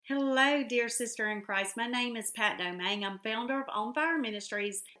Hello, dear sister in Christ. My name is Pat Domingue. I'm founder of On Fire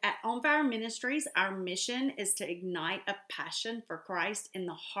Ministries. At On Fire Ministries, our mission is to ignite a passion for Christ in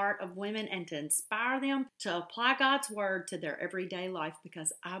the heart of women and to inspire them to apply God's word to their everyday life,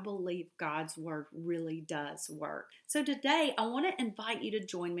 because I believe God's word really does work. So today, I want to invite you to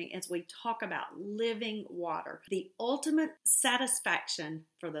join me as we talk about living water, the ultimate satisfaction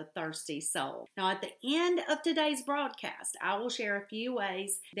for the thirsty soul. Now, at the end of today's broadcast, I will share a few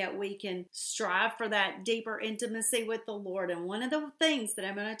ways that we can strive for that deeper intimacy with the Lord. And one of the things that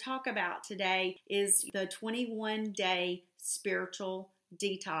I'm going to talk about today is the 21-day spiritual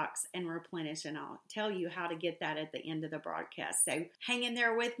detox and replenish. And I'll tell you how to get that at the end of the broadcast. So hang in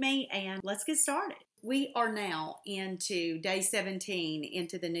there with me and let's get started. We are now into day 17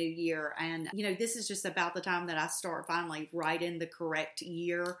 into the new year. And, this is just about the time that I start finally writing the correct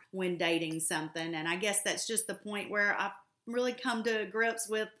year when dating something. And I guess that's just the point where I've really come to grips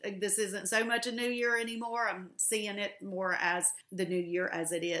with this isn't so much a new year anymore. I'm seeing it more as the new year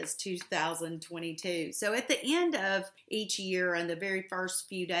as it is 2022. So at the end of each year and the very first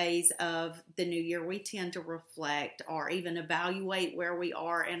few days of the new year, we tend to reflect or even evaluate where we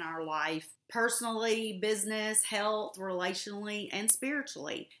are in our life, personally, business, health, relationally, and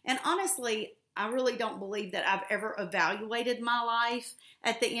spiritually. And honestly, I really don't believe that I've ever evaluated my life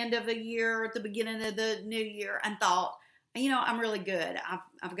at the end of a year, at the beginning of the new year, and thought, I'm really good.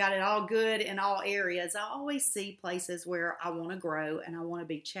 I've got it all good in all areas. I always see places where I want to grow and I want to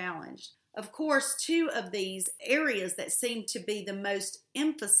be challenged. Of course, two of these areas that seem to be the most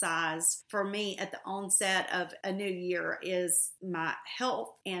emphasized for me at the onset of a new year is my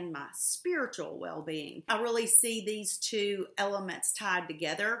health and my spiritual well-being. I really see these two elements tied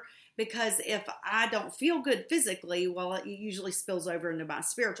together, because if I don't feel good physically, well, it usually spills over into my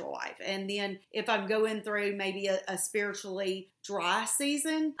spiritual life. And then if I'm going through maybe a spiritually dry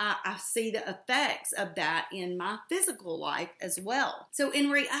season, I see the effects of that in my physical life as well. So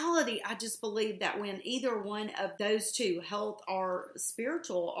in reality, I just believe that when either one of those two, health or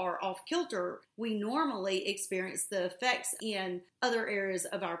spiritual, are off kilter, we normally experience the effects in other areas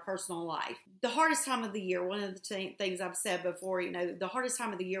of our personal life. The hardest time of the year, one of the things I've said before, the hardest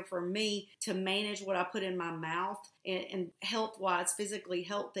time of the year for me to manage what I put in my mouth and health-wise, physically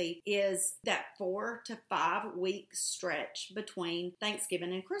healthy, is that 4 to 5 week stretch between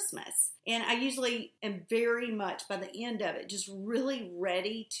Thanksgiving and Christmas. And I usually am very much, by the end of it, just really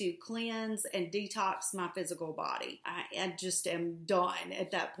ready to cleanse and detox my physical body. I just am done at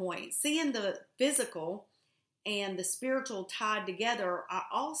that point. Seeing the physical and the spiritual tied together, I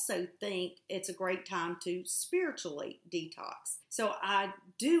also think it's a great time to spiritually detox. So I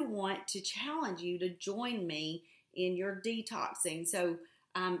do want to challenge you to join me in your detoxing. So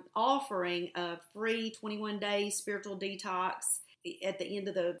I'm offering a free 21-day spiritual detox. At the end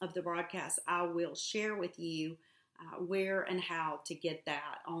of the broadcast, I will share with you where and how to get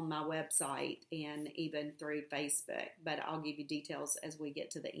that on my website and even through Facebook. But I'll give you details as we get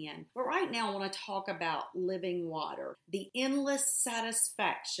to the end. But right now, I want to talk about living water, the endless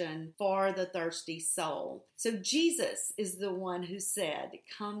satisfaction for the thirsty soul. So Jesus is the one who said,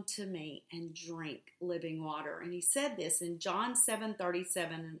 "Come to me and drink living water." And he said this in John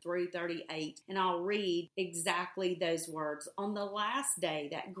 7:37 through 38. And I'll read exactly those words. On the last day,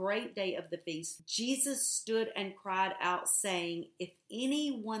 that great day of the feast, Jesus stood and cried out, saying, "If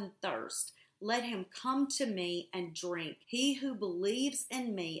anyone thirst, let him come to me and drink. He who believes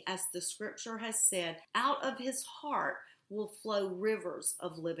in me, as the scripture has said, out of his heart will flow rivers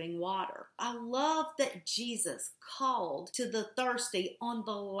of living water." I love that Jesus called to the thirsty on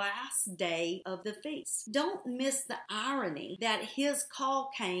the last day of the feast. Don't miss the irony that his call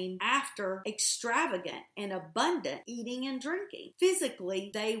came after extravagant and abundant eating and drinking.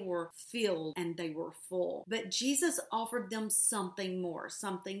 Physically, they were filled and they were full. But Jesus offered them something more,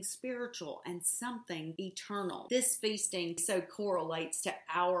 something spiritual and something eternal. This feasting so correlates to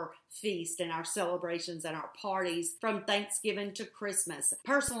our feast and our celebrations and our parties from Thanksgiving to Christmas.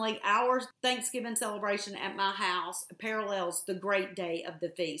 Personally, our Thanksgiving celebration at my house parallels the great day of the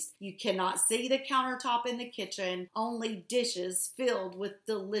feast. You cannot see the countertop in the kitchen, only dishes filled with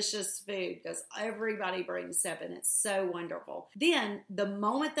delicious food because everybody brings stuff and it's so wonderful. Then the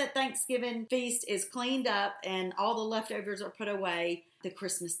moment that Thanksgiving feast is cleaned up and all the leftovers are put away, the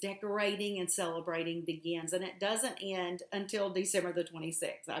Christmas decorating and celebrating begins, and it doesn't end until December the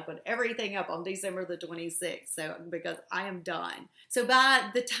 26th. I put everything up on December the 26th, because I am done. So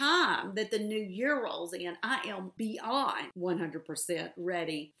by the time that the new year rolls in, I am beyond 100%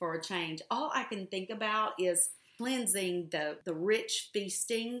 ready for a change. All I can think about is cleansing the rich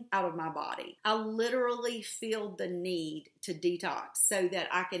feasting out of my body. I literally feel the need to detox so that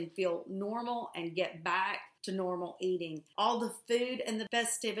I can feel normal and get back to normal eating. All the food and the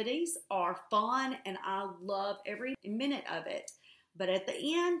festivities are fun and I love every minute of it. But at the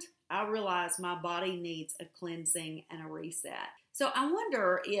end, I realize my body needs a cleansing and a reset. So I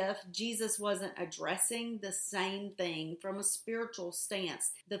wonder if Jesus wasn't addressing the same thing from a spiritual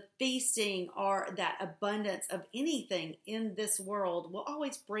stance. The feasting or that abundance of anything in this world will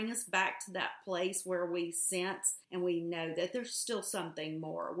always bring us back to that place where we sense and we know that there's still something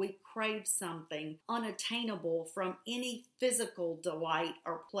more. We crave something unattainable from any physical delight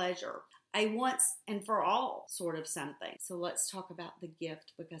or pleasure. A once and for all sort of something. So let's talk about the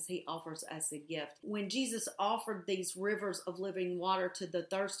gift, because he offers us a gift. When Jesus offered these rivers of living water to the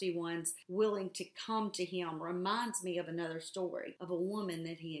thirsty ones willing to come to him, reminds me of another story of a woman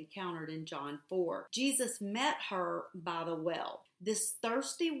that he encountered in John 4. Jesus met her by the well. This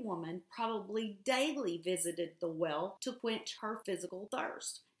thirsty woman probably daily visited the well to quench her physical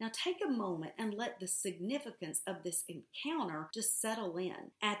thirst. Now take a moment and let the significance of this encounter just settle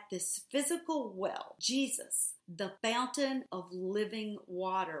in. At this physical well, Jesus, the fountain of living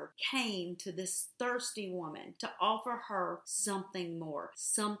water, came to this thirsty woman to offer her something more,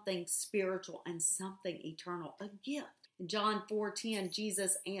 something spiritual and something eternal, a gift. In John 4:10,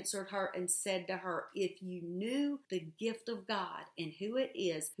 Jesus answered her and said to her, "If you knew the gift of God and who it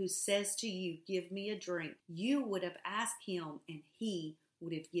is who says to you, 'Give me a drink,' you would have asked him and he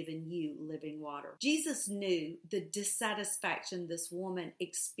would have given you living water." Jesus knew the dissatisfaction this woman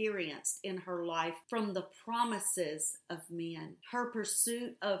experienced in her life from the promises of men. Her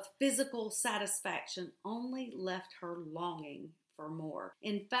pursuit of physical satisfaction only left her longing for more.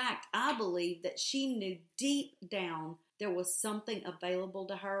 In fact, I believe that she knew deep down there was something available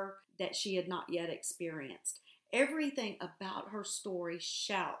to her that she had not yet experienced. Everything about her story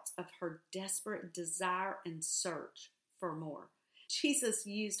shouts of her desperate desire and search for more. Jesus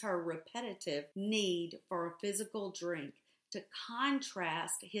used her repetitive need for a physical drink to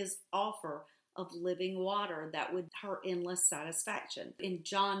contrast his offer of living water that would her endless satisfaction. In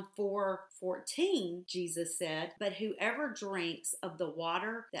John 4:14, Jesus said, "But whoever drinks of the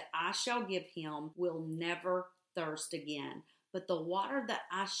water that I shall give him will never thirst again. But the water that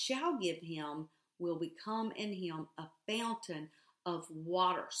I shall give him will become in him a fountain of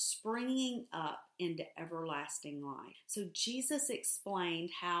water springing up into everlasting life." So Jesus explained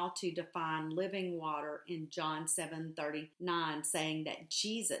how to define living water in John 7:39, saying that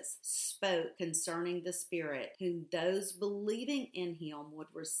Jesus spoke concerning the Spirit, whom those believing in him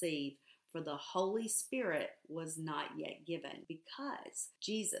would receive, for the Holy Spirit was not yet given, because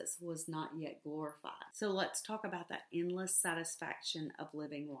Jesus was not yet glorified. So let's talk about that endless satisfaction of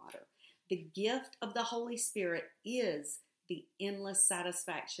living water. The gift of the Holy Spirit is the endless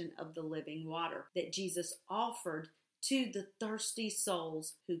satisfaction of the living water that Jesus offered to the thirsty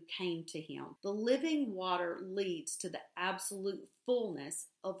souls who came to him. The living water leads to the absolute fullness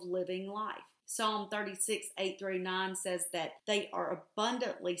of living life. Psalm 36:8-9 says that they are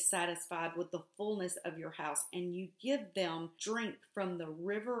abundantly satisfied with the fullness of your house, and you give them drink from the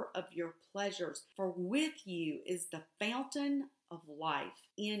river of your pleasures. For with you is the fountain of life.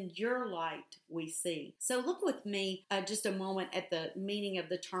 In your light we see. So look with me just a moment at the meaning of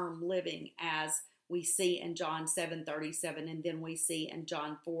the term living, as we see in John 7:37, and then we see in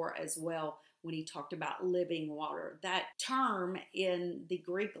John 4 as well, when he talked about living water. That term in the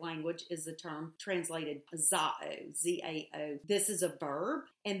Greek language is the term translated zao, Z-A-O. This is a verb,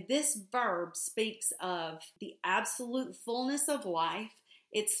 and this verb speaks of the absolute fullness of life.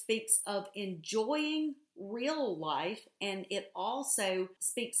 It speaks of enjoying real life, and it also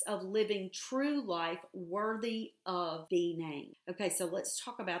speaks of living true life worthy of the name. Okay, so let's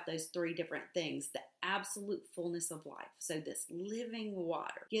talk about those three different things. The absolute fullness of life. So this living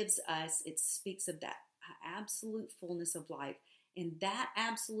water gives us, it speaks of that absolute fullness of life. And that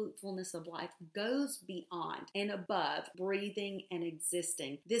absolute fullness of life goes beyond and above breathing and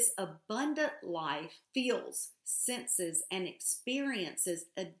existing. This abundant life feels, senses, and experiences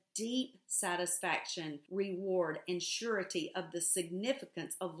a deep satisfaction, reward, and surety of the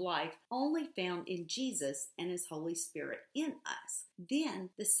significance of life only found in Jesus and his Holy Spirit in us. Then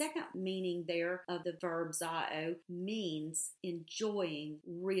the second meaning there of the verb zao means enjoying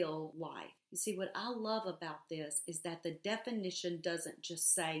real life. You see, what I love about this is that the definition doesn't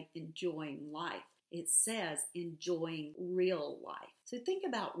just say enjoying life. It says enjoying real life. So think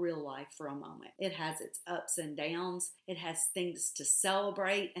about real life for a moment. It has its ups and downs. It has things to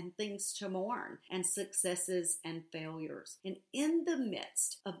celebrate and things to mourn, and successes and failures. And in the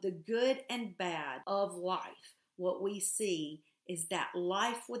midst of the good and bad of life, what we see is that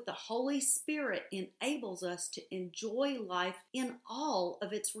life with the Holy Spirit enables us to enjoy life in all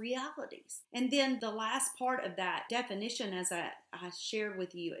of its realities. And then the last part of that definition, as I shared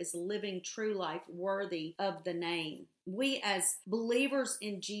with you, is living true life worthy of the name. We as believers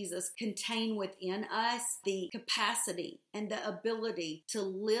in Jesus contain within us the capacity and the ability to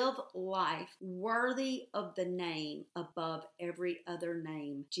live life worthy of the name above every other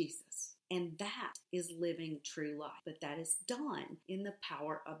name, Jesus. And that is living true life. But that is done in the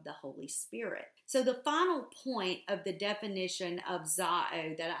power of the Holy Spirit. So the final point of the definition of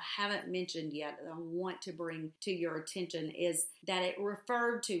Zao that I haven't mentioned yet, that I want to bring to your attention, is that it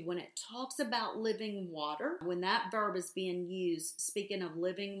referred to, when it talks about living water, when that verb is being used, speaking of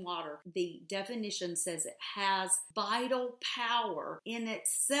living water, the definition says it has vital power in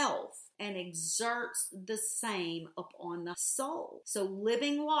itself and exerts the same upon the soul. So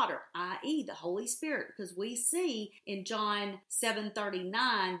living water, i.e. the Holy Spirit, because we see in John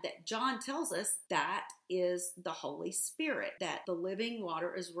 7:39 that John tells us that is the Holy Spirit, that the living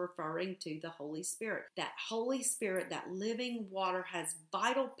water is referring to the Holy Spirit. That Holy Spirit, that living water, has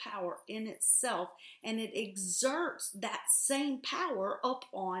vital power in itself, and it exerts that same power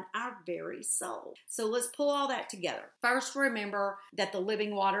upon our very soul. So let's pull all that together. First, remember that the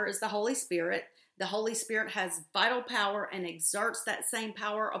living water is the Holy Spirit. The Holy Spirit has vital power and exerts that same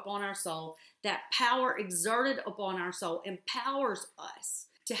power upon our soul. That power exerted upon our soul empowers us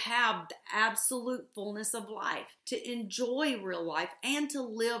to have the absolute fullness of life, to enjoy real life, and to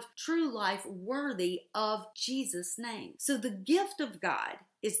live true life worthy of Jesus' name. So the gift of God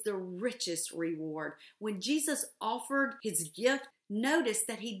is the richest reward. When Jesus offered his gift, notice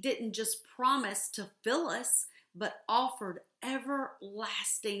that he didn't just promise to fill us, but offered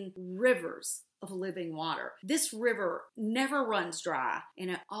everlasting rivers of living water. This river never runs dry, and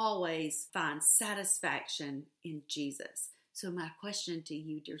it always finds satisfaction in Jesus. So my question to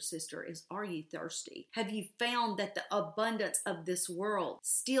you, dear sister, is, are you thirsty? Have you found that the abundance of this world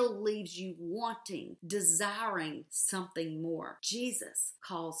still leaves you wanting, desiring something more? Jesus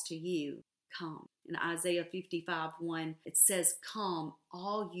calls to you, come. In Isaiah 55:1, it says, come,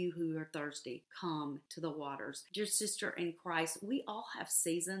 all you who are thirsty, come to the waters. Dear sister in Christ, we all have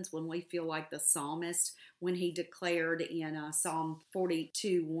seasons when we feel like the psalmist, when he declared in Psalm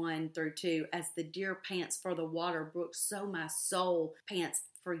 42:1-2, as the deer pants for the water brooks, so my soul pants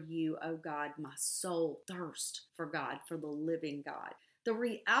for you, O God. My soul thirsts for God, for the living God. The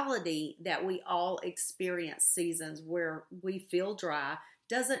reality that we all experience seasons where we feel dry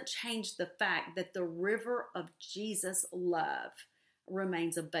doesn't change the fact that the river of Jesus' love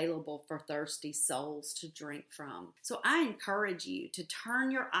remains available for thirsty souls to drink from. So I encourage you to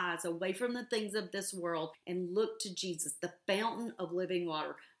turn your eyes away from the things of this world and look to Jesus, the fountain of living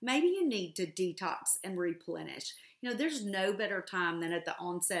water. Maybe you need to detox and replenish. There's no better time than at the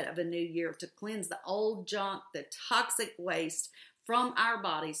onset of a new year to cleanse the old junk, the toxic waste from our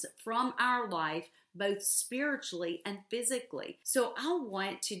bodies, from our life, both spiritually and physically. So I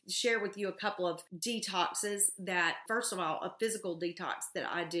want to share with you a couple of detoxes that, first of all, a physical detox that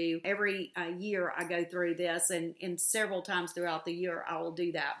I do every year. I go through this, and several times throughout the year I will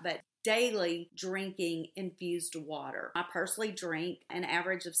do that. But daily drinking infused water. I personally drink an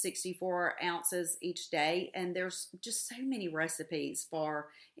average of 64 ounces each day, and there's just so many recipes for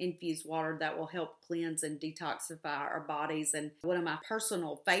infused water that will help cleanse and detoxify our bodies. And one of my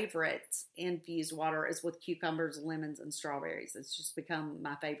personal favorites infused water is with cucumbers, lemons, and strawberries. It's just become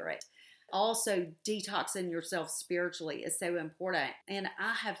my favorite. Also, detoxing yourself spiritually is so important. And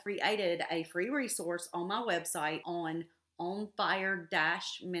I have created a free resource on my website on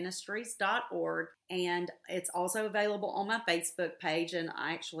onfire-ministries.org, and it's also available on my Facebook page, and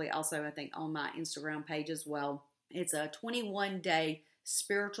I think on my Instagram page as well. It's a 21-day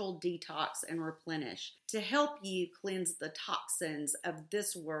spiritual detox and replenish to help you cleanse the toxins of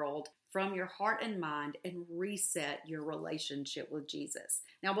this world from your heart and mind and reset your relationship with Jesus.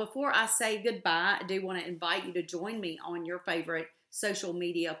 Now, before I say goodbye, I do want to invite you to join me on your favorite social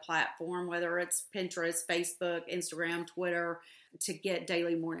media platform, whether it's Pinterest, Facebook, Instagram, Twitter, to get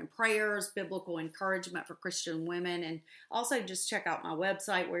daily morning prayers, biblical encouragement for Christian women, and also just check out my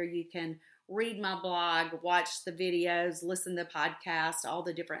website where you can read my blog, watch the videos, listen to podcasts, all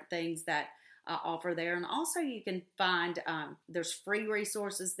the different things that I offer there. And also you can find, there's free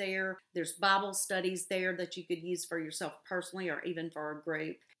resources there. There's Bible studies there that you could use for yourself personally or even for a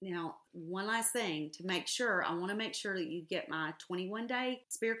group. Now, one last thing I want to make sure that you get my 21-day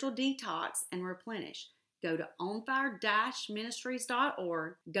spiritual detox and replenish. go to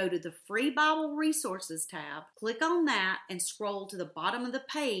onfire-ministries.org, go to the free Bible resources tab, click on that, and scroll to the bottom of the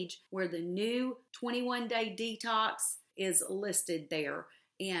page where the new 21-day detox is listed there.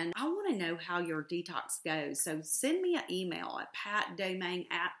 And I want to know how your detox goes. So send me an email at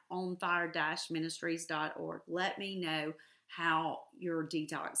patdomain@onfire-ministries.org. Let me know how your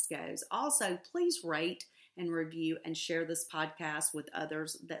detox goes. Also, please rate and review and share this podcast with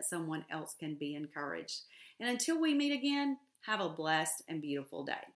others that someone else can be encouraged. And until we meet again, have a blessed and beautiful day.